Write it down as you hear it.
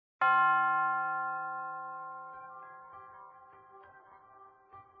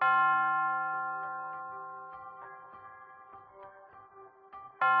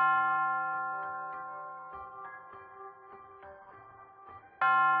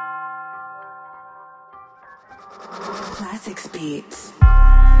Classixs beats.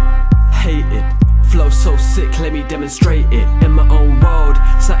 Hate it, flow so sick, let me demonstrate it. In my own world,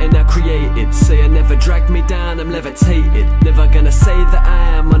 something I created. Say I never dragged me down, I'm levitated. Never gonna say that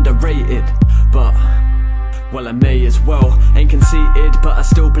I am underrated, but well, I may as well. Ain't conceited, but I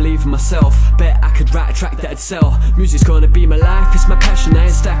still believe in myself. Bet I could write a track that'd sell. Music's gonna be my life, it's my passion, I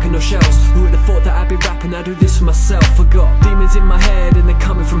ain't stacking no shells. Who would've thought that I'd be rapping, I do this for myself. Forgot demons in my head and they're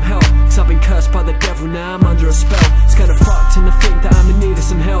coming from hell, cause I've been cursed by the devil, now I'm under a spell. It's kinda fucked and I think that I'm in need of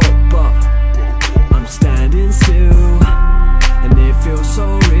some help, but I'm standing still, and it feels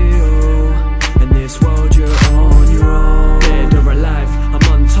so real. In this world you're on your own. Dead or alive, I'm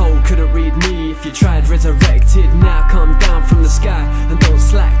untold, couldn't read me if you tried. Resurrected, now come down from the sky. And don't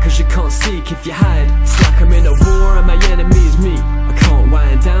slack, cause you can't seek if you hide. It's like I'm in a war and my enemy's me. I can't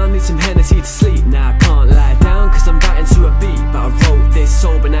wind down, need some Hennessy to sleep. Now I can't lie down, cause I'm writing to a beat. But I wrote this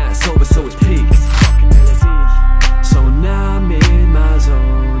sober, now it's over, so it's peak. It's a fucking melody. So now I'm in my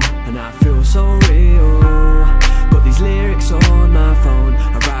zone, and I feel so real. Got these lyrics on my phone,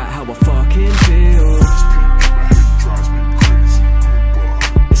 I write how I fucking feel.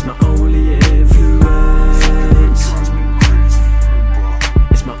 It's my only influence.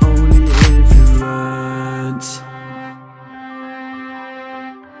 It's my only influence.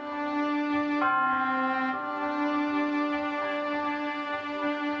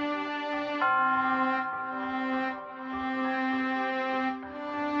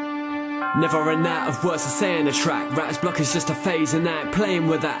 Never ran out of words to say in a track. Writer's block is just a phase and I ain't playing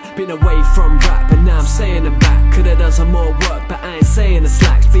with that. Been away from rap but now I'm saying it back. Could've done some more work but I ain't saying the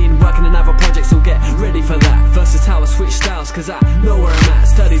slacks. Been working on other projects, so get ready for that. Versatile, I switch styles cause I know where I'm at.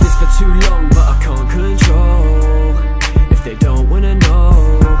 Studied this for too long but I can't control if they don't wanna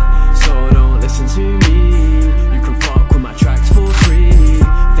know. So don't listen to me,